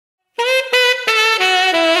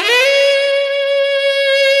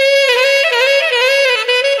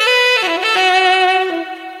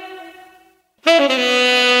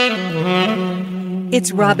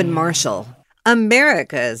It's Robin Marshall,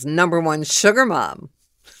 America's #1 sugar mom.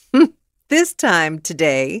 This time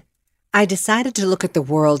today, I decided to look at the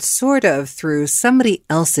world sort of through somebody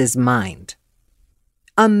else's mind.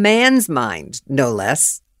 A man's mind, no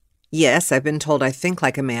less. Yes, I've been told I think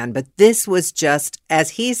like a man, but this was just,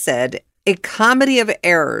 as he said, a comedy of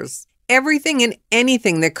errors. Everything and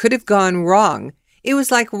anything that could have gone wrong. It was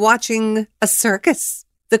like watching a circus.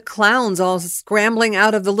 The clowns all scrambling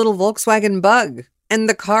out of the little Volkswagen Bug and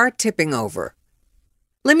the car tipping over.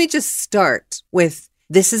 Let me just start with,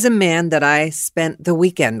 this is a man that I spent the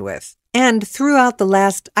weekend with. And throughout the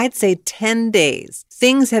last, I'd say 10 days,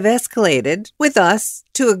 things have escalated with us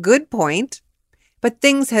to a good point, but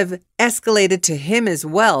things have escalated to him as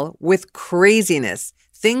well with craziness.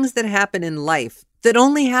 Things that happen in life that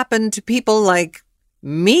only happen to people like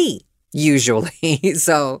me, usually.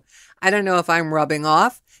 So I don't know if I'm rubbing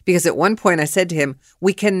off, because at one point I said to him,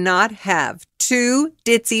 we cannot have two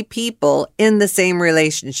ditzy people in the same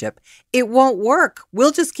relationship. It won't work.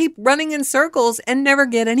 We'll just keep running in circles and never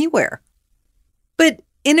get anywhere. But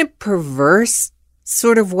in a perverse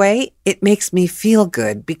sort of way, it makes me feel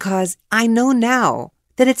good because I know now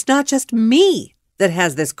that it's not just me that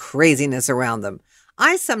has this craziness around them.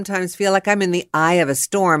 I sometimes feel like I'm in the eye of a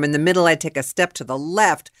storm. In the middle, I take a step to the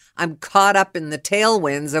left. I'm caught up in the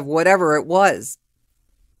tailwinds of whatever it was.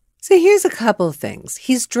 So here's a couple of things.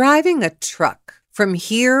 He's driving a truck from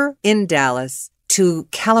here in Dallas to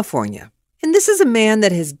California. And this is a man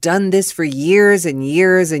that has done this for years and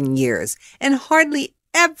years and years and hardly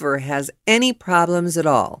ever has any problems at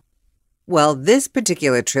all. Well, this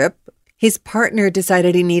particular trip, his partner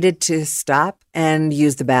decided he needed to stop and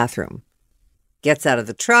use the bathroom. Gets out of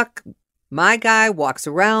the truck. My guy walks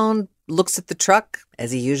around, looks at the truck,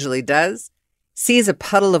 as he usually does, sees a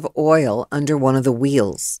puddle of oil under one of the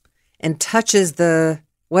wheels, and touches the,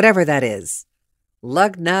 whatever that is,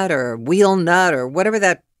 lug nut or wheel nut or whatever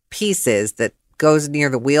that piece is that goes near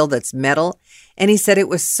the wheel that's metal. And he said it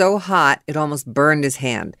was so hot, it almost burned his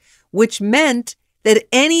hand, which meant that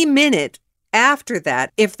any minute after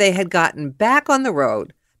that, if they had gotten back on the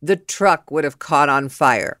road, the truck would have caught on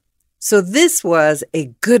fire. So this was a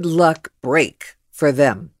good luck break for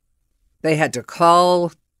them. They had to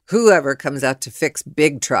call whoever comes out to fix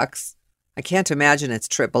big trucks. I can't imagine it's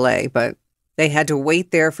AAA, but they had to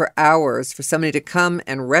wait there for hours for somebody to come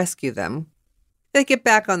and rescue them. They get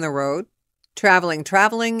back on the road,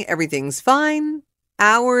 traveling, everything's fine.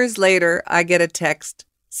 Hours later, I get a text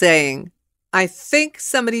saying, I think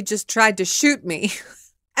somebody just tried to shoot me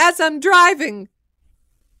as I'm driving.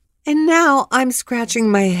 And now I'm scratching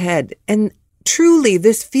my head, and truly,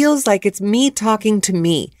 this feels like it's me talking to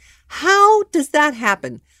me. How does that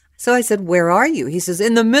happen? So I said, where are you? He says,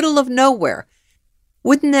 in the middle of nowhere.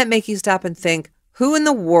 Wouldn't that make you stop and think, who in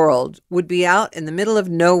the world would be out in the middle of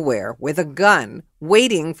nowhere with a gun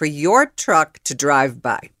waiting for your truck to drive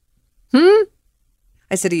by? I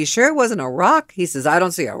said, are you sure it wasn't a rock? He says, I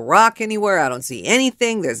don't see a rock anywhere. I don't see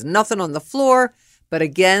anything. There's nothing on the floor. But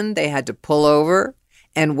again, they had to pull over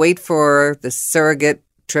and wait for the surrogate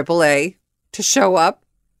AAA to show up.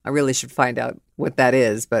 I really should find out what that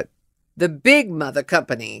is, but the big mother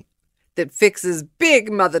company that fixes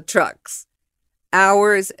big mother trucks.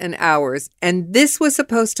 Hours and hours. And this was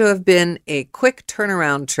supposed to have been a quick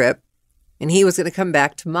turnaround trip, and he was going to come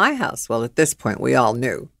back to my house. Well, at this point, we all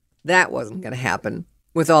knew that wasn't going to happen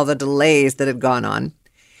with all the delays that had gone on.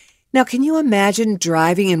 Now, can you imagine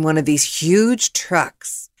driving in one of these huge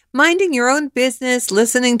trucks, minding your own business,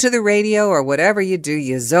 listening to the radio or whatever you do?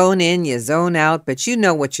 You zone in, you zone out, but you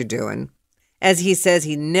know what you're doing. As he says,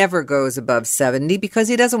 he never goes above 70 because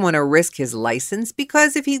he doesn't want to risk his license,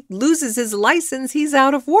 because if he loses his license, he's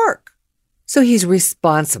out of work. So he's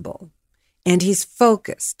responsible and he's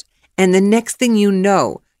focused. And the next thing you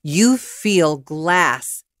know, you feel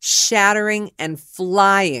glass shattering and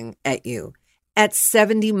flying at you at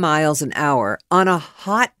 70 miles an hour on a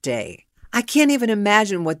hot day. I can't even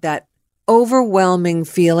imagine what that overwhelming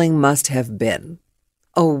feeling must have been.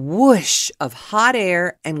 A whoosh of hot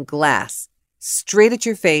air and glass straight at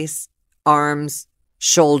your face, arms,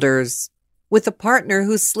 shoulders, with a partner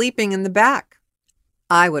who's sleeping in the back.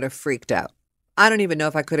 I would have freaked out. I don't even know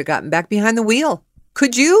if I could have gotten back behind the wheel.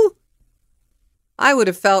 Could you? I would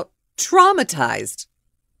have felt traumatized.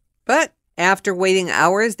 But after waiting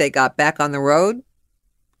hours, they got back on the road,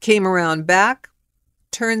 came around back.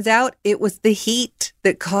 Turns out it was the heat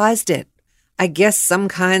that caused it. I guess some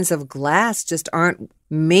kinds of glass just aren't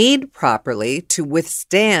made properly to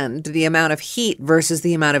withstand the amount of heat versus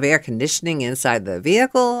the amount of air conditioning inside the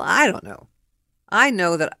vehicle. I don't know. I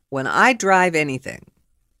know that when I drive anything,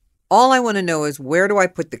 all I want to know is, where do I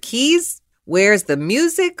put the keys? Where's the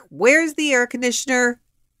music? Where's the air conditioner?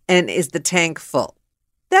 And is the tank full?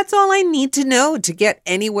 That's all I need to know to get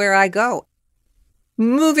anywhere I go.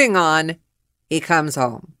 Moving on, he comes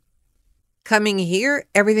home. Coming here,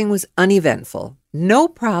 everything was uneventful. No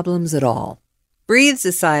problems at all. Breathes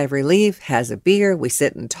a sigh of relief, has a beer, we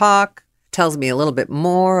sit and talk, tells me a little bit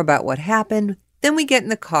more about what happened. Then we get in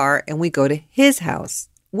the car and we go to his house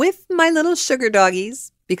with my little sugar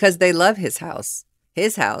doggies because they love his house.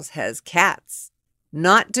 His house has cats,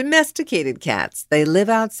 not domesticated cats. They live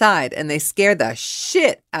outside and they scare the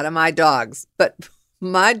shit out of my dogs. But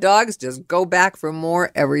my dogs just go back for more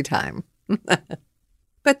every time.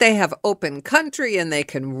 But they have open country and they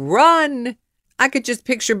can run. I could just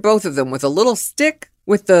picture both of them with a little stick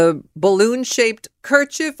with the balloon-shaped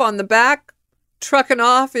kerchief on the back, trucking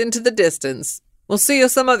off into the distance. We'll see you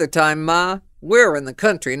some other time, Ma. We're in the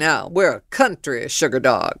country now. We're a country of sugar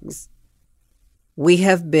dogs. We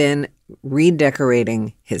have been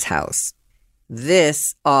redecorating his house.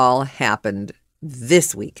 This all happened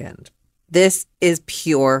this weekend. This is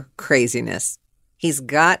pure craziness. He's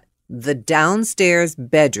got the downstairs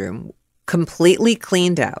bedroom completely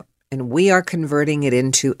cleaned out, and we are converting it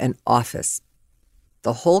into an office.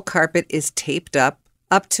 The whole carpet is taped up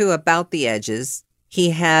to about the edges. He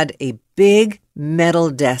had a big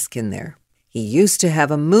metal desk in there. He used to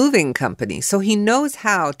have a moving company, so he knows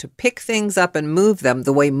how to pick things up and move them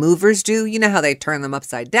the way movers do. You know how they turn them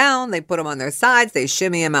upside down, they put them on their sides, they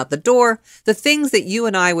shimmy them out the door. The things that you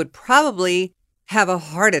and I would probably have a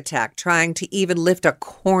heart attack trying to even lift a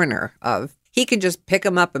corner of. He can just pick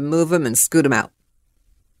them up and move them and scoot them out.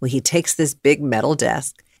 Well, he takes this big metal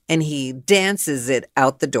desk and he dances it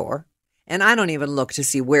out the door. And I don't even look to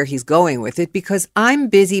see where he's going with it because I'm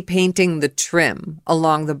busy painting the trim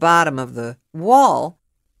along the bottom of the wall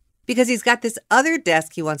because he's got this other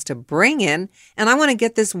desk he wants to bring in, and I want to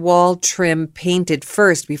get this wall trim painted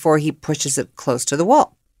first before he pushes it close to the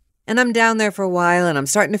wall. And I'm down there for a while and I'm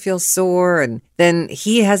starting to feel sore, and then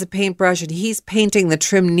he has a paintbrush and he's painting the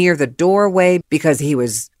trim near the doorway because he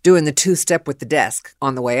was doing the two-step with the desk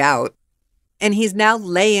on the way out. And he's now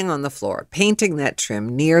laying on the floor, painting that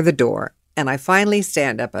trim near the door. And I finally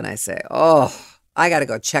stand up and I say, oh, I got to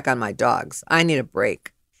go check on my dogs. I need a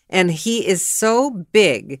break. And he is so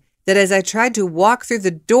big that as I tried to walk through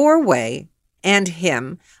the doorway and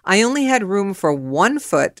him, I only had room for 1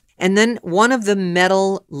 foot. And then one of the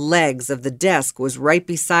metal legs of the desk was right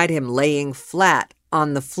beside him, laying flat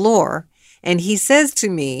on the floor. And he says to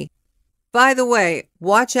me, by the way,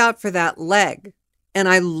 watch out for that leg. And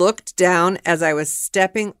I looked down as I was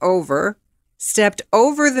stepped over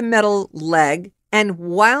the metal leg and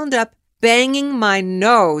wound up banging my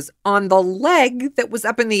nose on the leg that was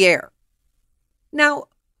up in the air. Now,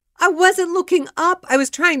 I wasn't looking up. I was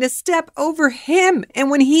trying to step over him. And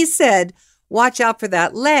when he said, watch out for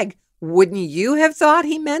that leg, wouldn't you have thought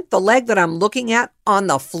he meant the leg that I'm looking at on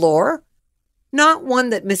the floor? Not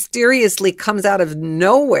one that mysteriously comes out of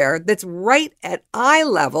nowhere, that's right at eye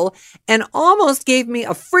level and almost gave me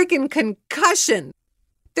a freaking concussion.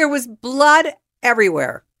 There was blood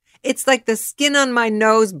everywhere. It's like the skin on my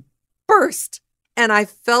nose burst, and I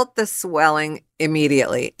felt the swelling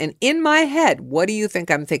immediately. And in my head, what do you think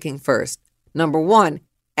I'm thinking first? Number 1,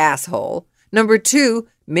 asshole. Number 2,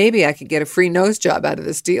 maybe I could get a free nose job out of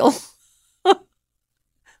this deal.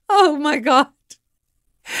 Oh my God.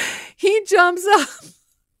 He jumps up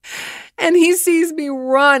and he sees me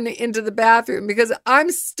run into the bathroom because I'm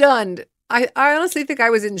stunned. I honestly think I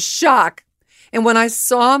was in shock. And when I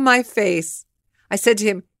saw my face, I said to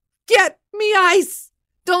him, get me ice.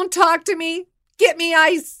 Don't talk to me. Get me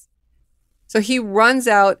ice. So he runs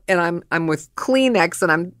out and I'm with Kleenex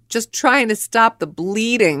and I'm just trying to stop the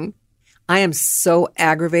bleeding. I am so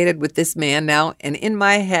aggravated with this man now. And in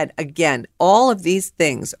my head, again, all of these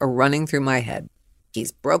things are running through my head.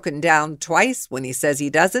 He's broken down twice when he says he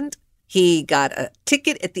doesn't. He got a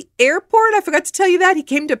ticket at the airport. I forgot to tell you that. He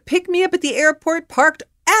came to pick me up at the airport, parked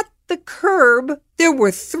at the curb. There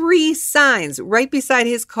were 3 signs right beside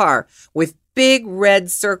his car with big red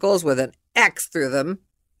circles with an X through them.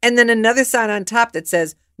 And then another sign on top that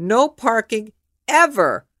says, no parking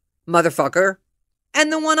ever, motherfucker.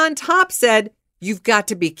 And the one on top said, you've got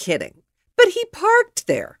to be kidding. But he parked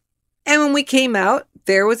there. And when we came out,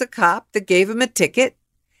 there was a cop that gave him a ticket.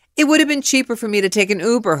 It would have been cheaper for me to take an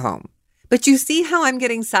Uber home. But you see how I'm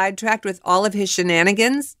getting sidetracked with all of his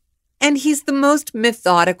shenanigans? And he's the most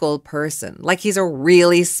methodical person, like he's a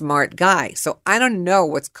really smart guy. So I don't know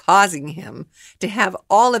what's causing him to have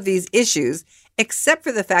all of these issues, except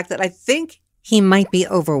for the fact that I think he might be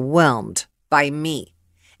overwhelmed by me.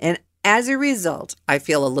 And as a result, I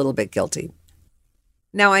feel a little bit guilty.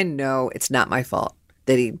 Now, I know it's not my fault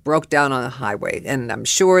that he broke down on the highway, and I'm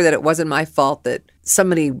sure that it wasn't my fault that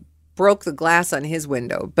somebody broke the glass on his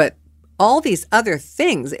window, but all these other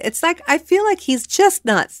things, it's like I feel like he's just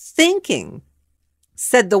not thinking,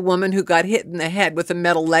 said the woman who got hit in the head with a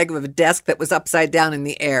metal leg of a desk that was upside down in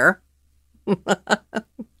the air.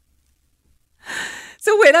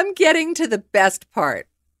 So wait, I'm getting to the best part.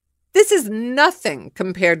 This is nothing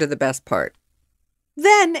compared to the best part.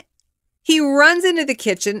 Then he runs into the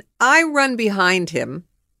kitchen. I run behind him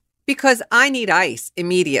because I need ice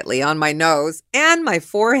immediately on my nose and my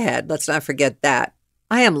forehead. Let's not forget that.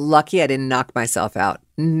 I am lucky I didn't knock myself out.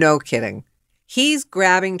 No kidding. He's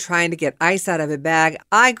trying to get ice out of a bag.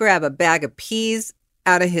 I grab a bag of peas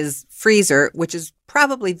out of his freezer, which is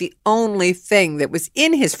probably the only thing that was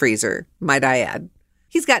in his freezer, might I add.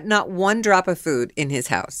 He's got not one drop of food in his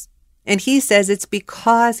house. And he says it's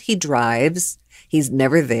because he drives. He's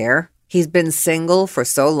never there. He's been single for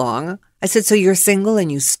so long. I said, so you're single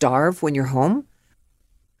and you starve when you're home?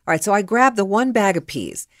 All right, so I grab the one bag of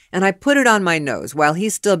peas and I put it on my nose while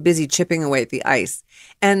he's still busy chipping away at the ice.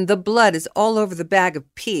 And the blood is all over the bag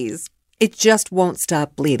of peas. It just won't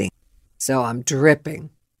stop bleeding. So I'm dripping.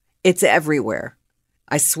 It's everywhere.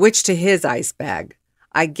 I switch to his ice bag.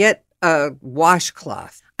 I get a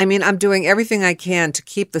washcloth. I mean, I'm doing everything I can to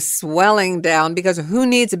keep the swelling down because who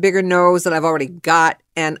needs a bigger nose than I've already got?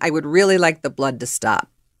 And I would really like the blood to stop.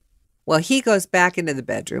 Well, he goes back into the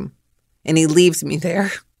bedroom and he leaves me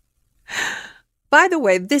there. By the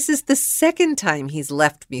way, this is the second time he's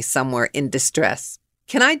left me somewhere in distress.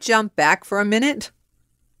 Can I jump back for a minute?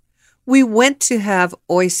 We went to have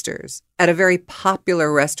oysters at a very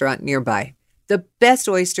popular restaurant nearby. The best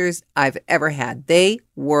oysters I've ever had. They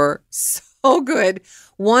were so good.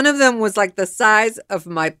 One of them was like the size of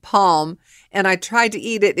my palm, and I tried to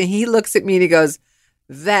eat it, and he looks at me and he goes,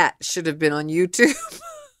 "That should have been on YouTube."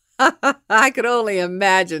 I could only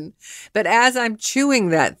imagine. But as I'm chewing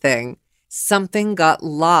that thing, something got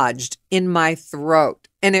lodged in my throat,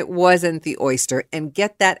 and it wasn't the oyster. And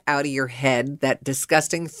get that out of your head, that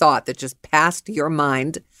disgusting thought that just passed your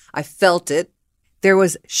mind. I felt it. There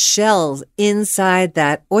was shells inside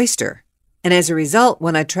that oyster. And as a result,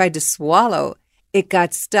 when I tried to swallow, it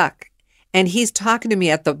got stuck. And he's talking to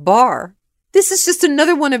me at the bar. This is just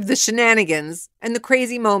another one of the shenanigans and the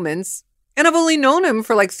crazy moments. And I've only known him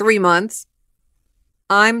for like 3 months.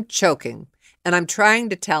 I'm choking and I'm trying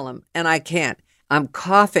to tell him and I can't. I'm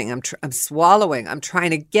coughing. I'm swallowing. I'm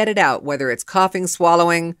trying to get it out, whether it's coughing,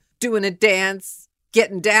 swallowing, doing a dance,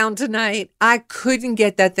 getting down tonight. I couldn't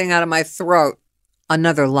get that thing out of my throat.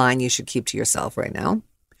 Another line you should keep to yourself right now.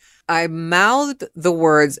 I mouthed the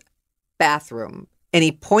words bathroom and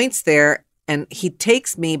he points there and he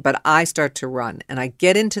takes me, but I start to run and I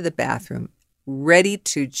get into the bathroom ready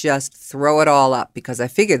to just throw it all up because I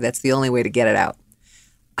figured that's the only way to get it out.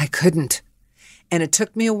 I couldn't. And it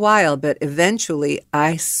took me a while, but eventually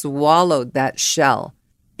I swallowed that shell.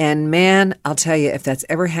 And man, I'll tell you, if that's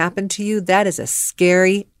ever happened to you, that is a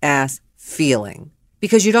scary ass feeling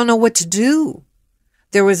because you don't know what to do.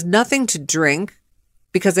 There was nothing to drink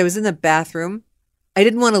because I was in the bathroom. I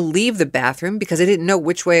didn't want to leave the bathroom because I didn't know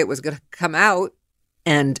which way it was going to come out.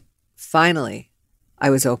 And finally, I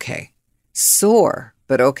was okay. Sore,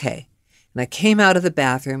 but okay. And I came out of the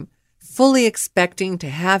bathroom fully expecting to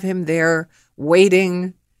have him there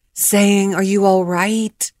waiting, saying, "Are you all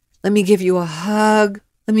right? Let me give you a hug.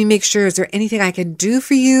 Let me make sure, is there anything I can do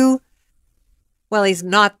for you?" Well, he's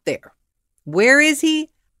not there. Where is he?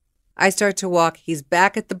 I start to walk. He's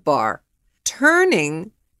back at the bar,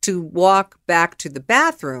 turning to walk back to the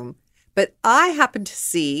bathroom. But I happen to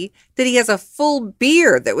see that he has a full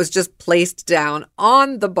beer that was just placed down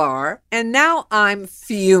on the bar. And now I'm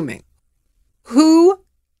fuming. Who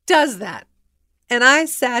does that? And I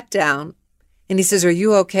sat down and he says, "Are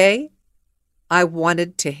you okay?" I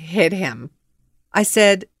wanted to hit him. I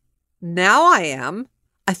said, "Now I am.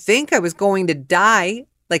 I think I was going to die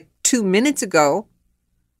like 2 minutes ago.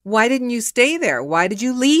 Why didn't you stay there? Why did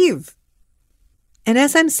you leave?" And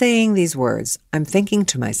as I'm saying these words, I'm thinking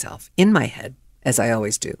to myself in my head, as I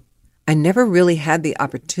always do, I never really had the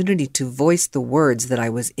opportunity to voice the words that I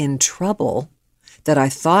was in trouble, that I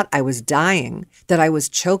thought I was dying, that I was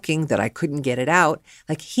choking, that I couldn't get it out.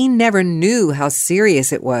 Like he never knew how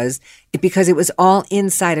serious it was because it was all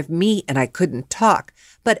inside of me and I couldn't talk.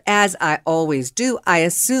 But as I always do, I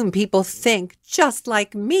assume people think just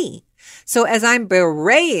like me. So as I'm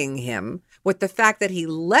berating him with the fact that he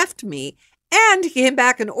left me and he came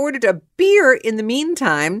back and ordered a beer in the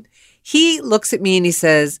meantime, he looks at me and he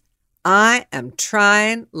says, "I am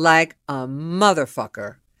trying like a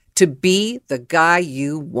motherfucker to be the guy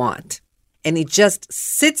you want." And he just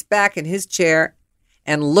sits back in his chair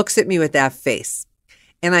and looks at me with that face.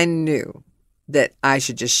 And I knew that I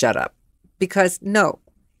should just shut up because no,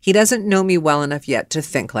 he doesn't know me well enough yet to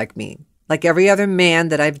think like me. Like every other man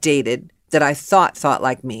that I've dated that I thought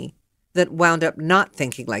like me, that wound up not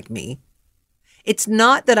thinking like me. It's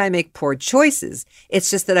not that I make poor choices. It's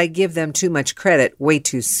just that I give them too much credit way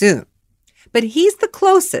too soon. But he's the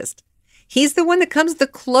closest. He's the one that comes the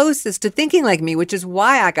closest to thinking like me, which is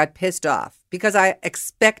why I got pissed off, because I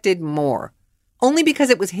expected more, only because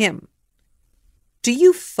it was him. Do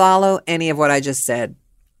you follow any of what I just said?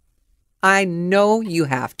 I know you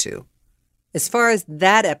have to. As far as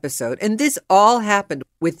that episode, and this all happened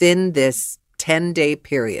within this 10-day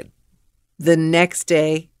period. The next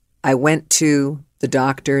day, I went to the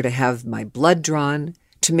doctor to have my blood drawn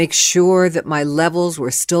to make sure that my levels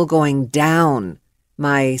were still going down.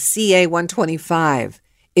 My CA 125.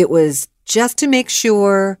 It was just to make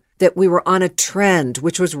sure that we were on a trend,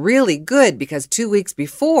 which was really good because 2 weeks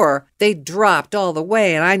before they dropped all the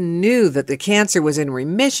way and I knew that the cancer was in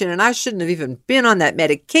remission and I shouldn't have even been on that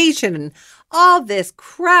medication and all this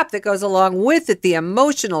crap that goes along with it, the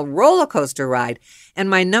emotional roller coaster ride. And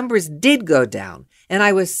my numbers did go down and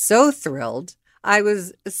I was so thrilled. I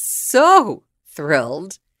was so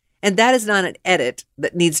thrilled. And that is not an edit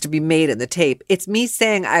that needs to be made in the tape. It's me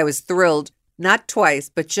saying I was thrilled, not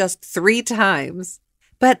twice, but just 3 times.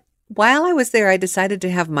 But while I was there, I decided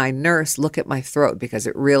to have my nurse look at my throat because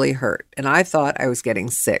it really hurt. And I thought I was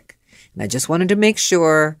getting sick. And I just wanted to make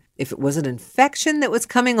sure if it was an infection that was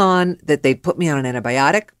coming on, that they'd put me on an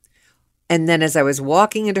antibiotic. And then as I was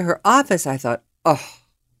walking into her office, I thought, oh,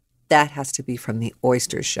 that has to be from the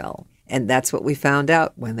oyster shell. And that's what we found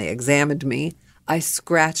out when they examined me. I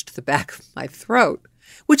scratched the back of my throat,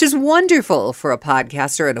 which is wonderful for a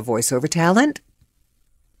podcaster and a voiceover talent.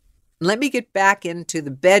 Let me get back into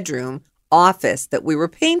the bedroom office that we were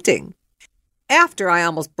painting. After I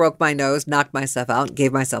almost broke my nose, knocked myself out, and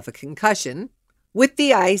gave myself a concussion, with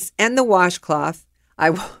the ice and the washcloth,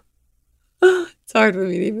 it's hard for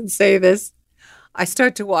me to even say this. I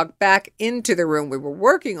start to walk back into the room we were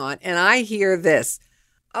working on, and I hear this.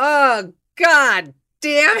 Oh, God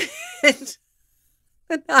damn it.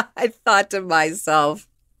 And I thought to myself,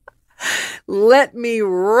 let me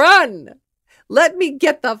run. Let me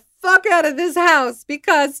get the fuck out of this house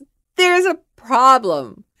because there's a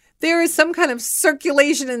problem. There is some kind of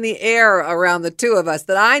circulation in the air around the two of us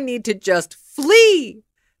that I need to just flee.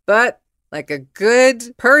 But like a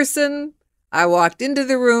good person, I walked into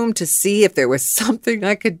the room to see if there was something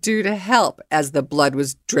I could do to help. As the blood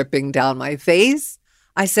was dripping down my face,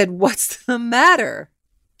 I said, "What's the matter?"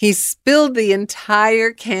 He spilled the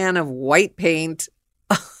entire can of white paint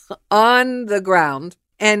on the ground,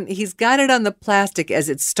 and he's got it on the plastic as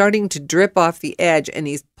it's starting to drip off the edge, and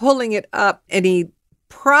he's pulling it up, and he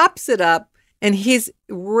props it up, and he's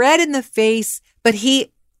red in the face, but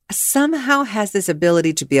he somehow has this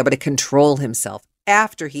ability to be able to control himself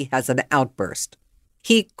after he has an outburst.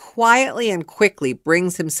 He quietly and quickly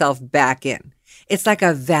brings himself back in. It's like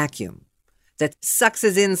a vacuum that sucks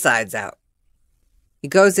his insides out. He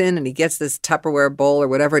goes in and he gets this Tupperware bowl or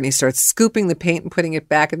whatever, and he starts scooping the paint and putting it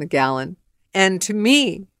back in the gallon. And to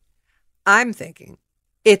me, I'm thinking,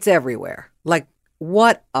 it's everywhere. Like,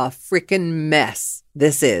 what a freaking mess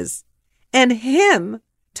this is. And him,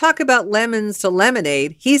 talk about lemons to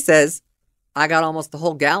lemonade, he says, I got almost the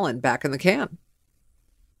whole gallon back in the can.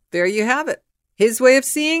 There you have it. His way of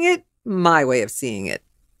seeing it, my way of seeing it.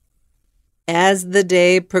 As the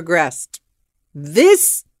day progressed,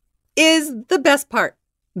 this is the best part.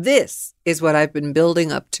 This is what I've been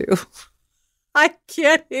building up to. I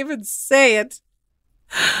can't even say it.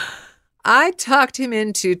 I talked him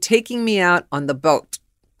into taking me out on the boat.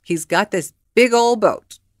 He's got this big old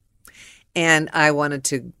boat. And I wanted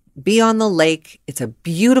to be on the lake. It's a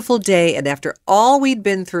beautiful day. And after all we'd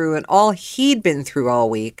been through and all he'd been through all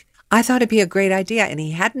week, I thought it'd be a great idea. And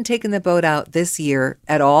he hadn't taken the boat out this year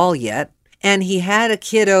at all yet. And he had a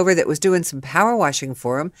kid over that was doing some power washing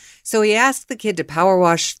for him. So he asked the kid to power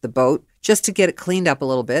wash the boat just to get it cleaned up a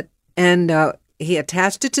little bit. And he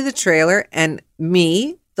attached it to the trailer. And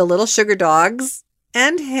me, the little sugar dogs,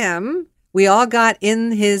 and him, we all got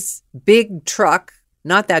in his big truck.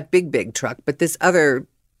 Not that big truck, but this other,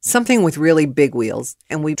 something with really big wheels.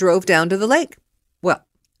 And we drove down to the lake. Well,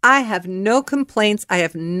 I have no complaints. I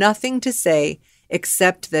have nothing to say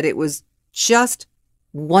except that it was just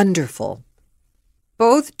wonderful.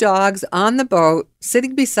 Both dogs on the boat,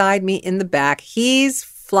 sitting beside me in the back. He's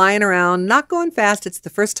flying around, not going fast. It's the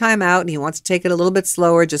first time out, and he wants to take it a little bit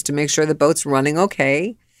slower just to make sure the boat's running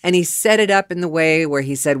okay. And he set it up in the way where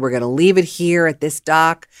he said, we're going to leave it here at this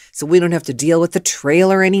dock so we don't have to deal with the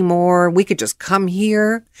trailer anymore. We could just come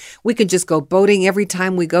here. We could just go boating every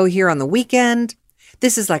time we go here on the weekend.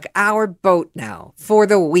 This is like our boat now for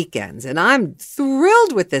the weekends. And I'm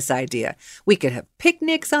thrilled with this idea. We could have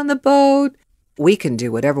picnics on the boat. We can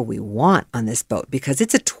do whatever we want on this boat because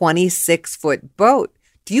it's a 26-foot boat.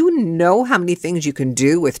 Do you know how many things you can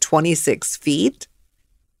do with 26 feet?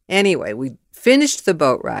 Anyway, we finished the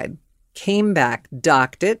boat ride, came back,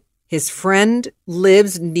 docked it. His friend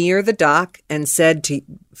lives near the dock and said to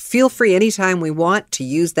feel free anytime we want to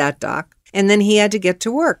use that dock. And then he had to get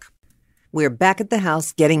to work. We were back at the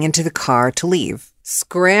house getting into the car to leave.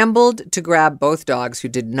 Scrambled to grab both dogs who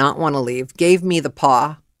did not want to leave, gave me the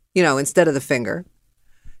paw, instead of the finger.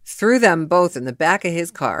 Threw them both in the back of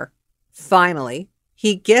his car. Finally,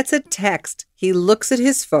 he gets a text. He looks at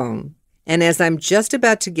his phone. And as I'm just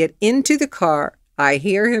about to get into the car, I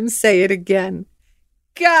hear him say it again.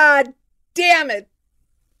 God damn it.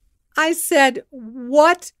 I said,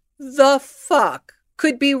 what the fuck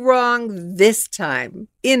could be wrong this time?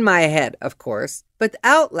 In my head, of course. But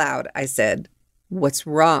out loud, I said, what's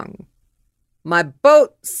wrong? My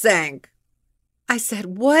boat sank. I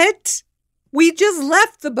said, what? We just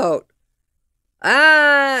left the boat.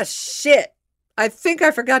 Ah, shit. I think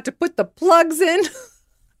I forgot to put the plugs in.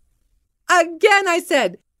 Again, I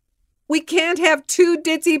said, we can't have two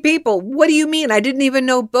ditzy people. What do you mean? I didn't even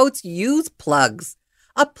know boats use plugs.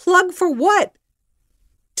 A plug for what?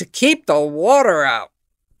 To keep the water out,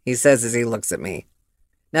 he says as he looks at me.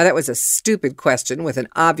 Now, that was a stupid question with an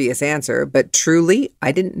obvious answer, but truly,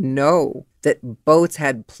 I didn't know that boats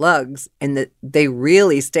had plugs and that they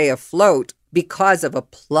really stay afloat because of a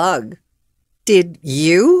plug. Did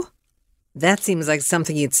you? That seems like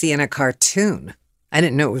something you'd see in a cartoon. I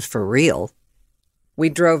didn't know it was for real. We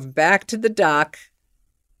drove back to the dock,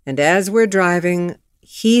 and as we're driving,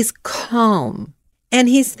 he's calm. And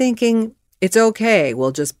he's thinking, it's okay,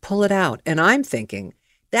 we'll just pull it out. And I'm thinking,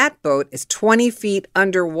 that boat is 20 feet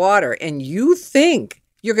underwater, and you think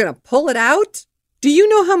you're going to pull it out? Do you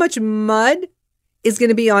know how much mud is going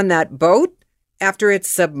to be on that boat after it's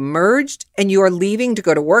submerged and you are leaving to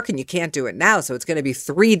go to work and you can't do it now? So it's going to be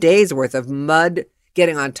 3 days worth of mud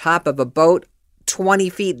getting on top of a boat 20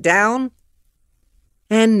 feet down.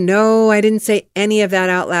 And no, I didn't say any of that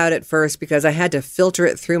out loud at first because I had to filter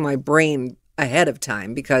it through my brain ahead of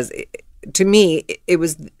time because to me, it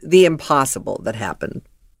was the impossible that happened.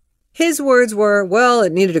 His words were, well,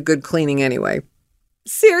 it needed a good cleaning anyway.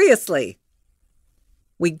 Seriously.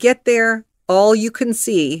 We get there, all you can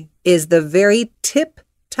see is the very tip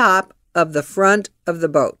top of the front of the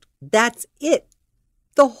boat. That's it.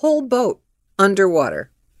 The whole boat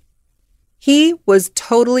underwater. He was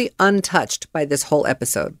totally untouched by this whole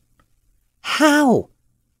episode. How?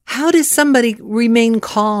 How does somebody remain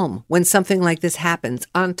calm when something like this happens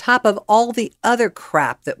on top of all the other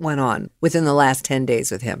crap that went on within the last 10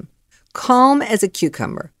 days with him? Calm as a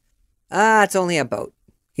cucumber. It's only a boat,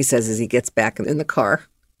 he says as he gets back in the car.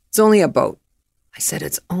 It's only a boat. I said,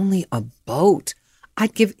 it's only a boat.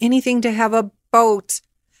 I'd give anything to have a boat.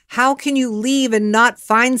 How can you leave and not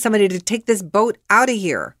find somebody to take this boat out of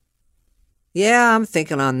here? Yeah, I'm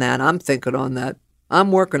thinking on that.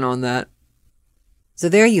 I'm working on that. So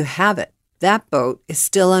there you have it. That boat is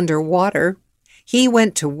still underwater. He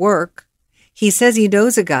went to work. He says he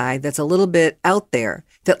knows a guy that's a little bit out there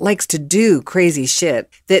that likes to do crazy shit,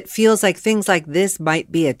 that feels like things like this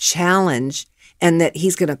might be a challenge and that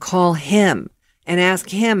he's going to call him and ask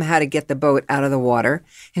him how to get the boat out of the water.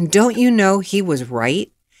 And don't you know he was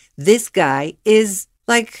right? This guy is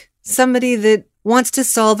like somebody that wants to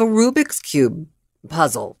solve a Rubik's Cube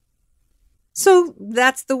puzzle. So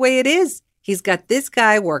that's the way it is. He's got this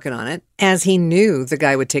guy working on it, as he knew the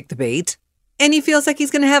guy would take the bait, and he feels like he's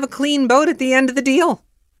going to have a clean boat at the end of the deal.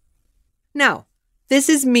 Now, this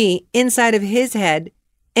is me inside of his head,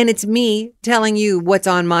 and it's me telling you what's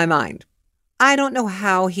on my mind. I don't know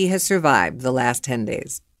how he has survived the last 10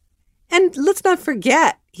 days. And let's not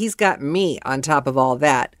forget, he's got me on top of all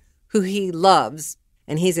that, who he loves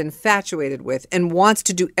and he's infatuated with and wants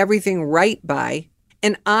to do everything right by.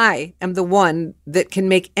 And I am the one that can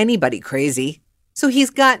make anybody crazy. So he's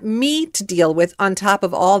got me to deal with on top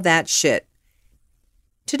of all that shit.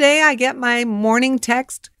 Today I get my morning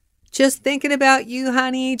text. Just thinking about you,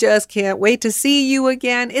 honey. Just can't wait to see you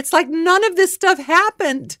again. It's like none of this stuff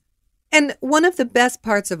happened. And one of the best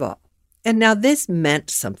parts of all, and now this meant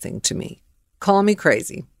something to me. Call me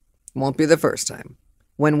crazy. Won't be the first time.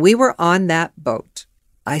 When we were on that boat,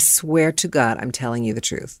 I swear to God, I'm telling you the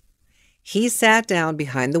truth. He sat down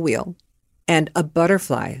behind the wheel and a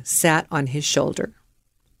butterfly sat on his shoulder.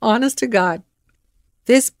 Honest to God.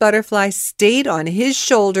 This butterfly stayed on his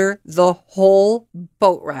shoulder the whole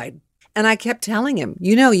boat ride. And I kept telling him,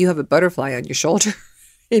 you have a butterfly on your shoulder.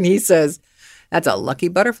 And he says, that's a lucky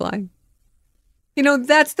butterfly.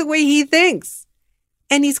 That's the way he thinks.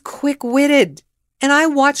 And he's quick-witted. And I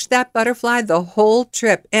watched that butterfly the whole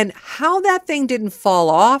trip. And how that thing didn't fall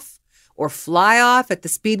off or fly off at the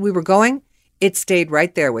speed we were going, it stayed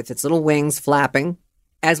right there with its little wings flapping.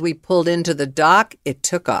 As we pulled into the dock, it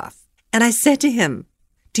took off. And I said to him,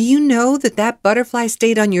 do you know that butterfly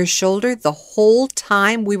stayed on your shoulder the whole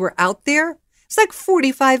time we were out there? It's like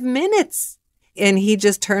 45 minutes. And he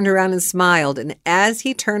just turned around and smiled. And as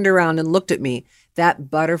he turned around and looked at me, that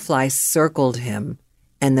butterfly circled him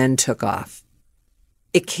and then took off.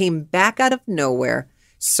 It came back out of nowhere,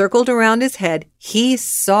 circled around his head. He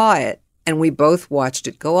saw it, and we both watched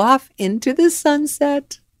it go off into the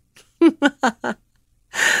sunset.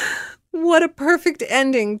 What a perfect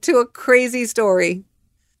ending to a crazy story.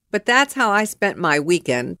 But that's how I spent my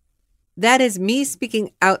weekend. That is me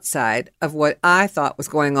speaking outside of what I thought was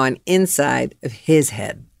going on inside of his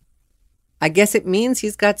head. I guess it means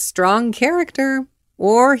he's got strong character,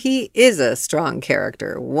 or he is a strong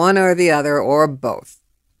character, one or the other, or both.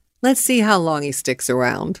 Let's see how long he sticks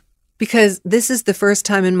around. Because this is the first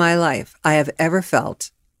time in my life I have ever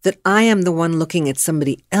felt that I am the one looking at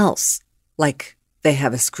somebody else like they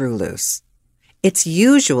have a screw loose. It's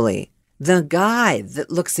usually the guy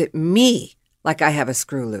that looks at me like I have a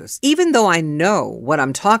screw loose. Even though I know what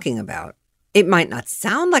I'm talking about, it might not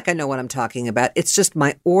sound like I know what I'm talking about. It's just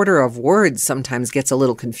my order of words sometimes gets a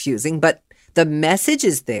little confusing, but the message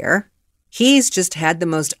is there. He's just had the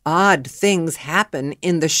most odd things happen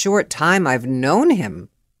in the short time I've known him.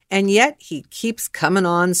 And yet he keeps coming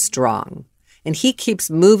on strong. And he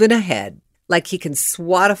keeps moving ahead like he can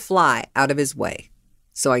swat a fly out of his way.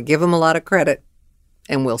 So I give him a lot of credit.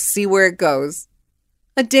 And we'll see where it goes.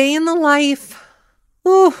 A day in the life.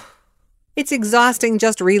 Ooh, it's exhausting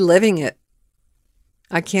just reliving it.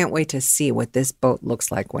 I can't wait to see what this boat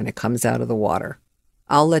looks like when it comes out of the water.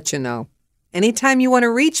 I'll let you know. Anytime you want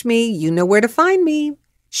to reach me, you know where to find me.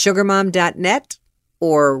 sugarmom.net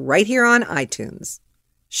or right here on iTunes.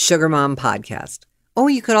 Sugar Mom Podcast. Oh,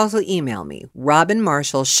 you could also email me,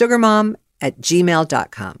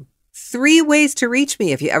 robinmarshallsugarmom@gmail.com. 3 ways to reach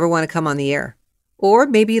me if you ever want to come on the air. Or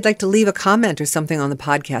maybe you'd like to leave a comment or something on the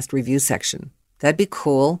podcast review section. That'd be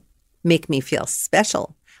cool. Make me feel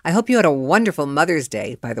special. I hope you had a wonderful Mother's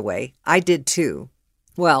Day, by the way. I did too.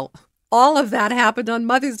 Well, all of that happened on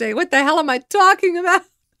Mother's Day. What the hell am I talking about?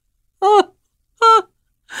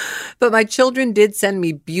 But my children did send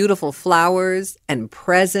me beautiful flowers and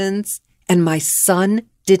presents, and my son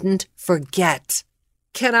didn't forget.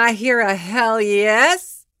 Can I hear a hell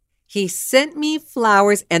yes? He sent me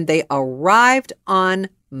flowers and they arrived on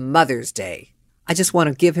Mother's Day. I just want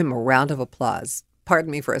to give him a round of applause. Pardon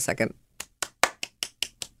me for a second.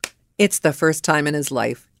 It's the first time in his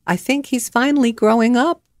life. I think he's finally growing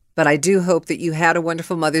up. But I do hope that you had a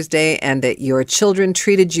wonderful Mother's Day and that your children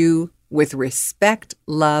treated you with respect,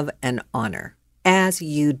 love, and honor, as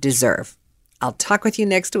you deserve. I'll talk with you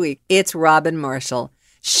next week. It's Robin Marshall,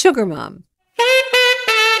 Sugar Mom.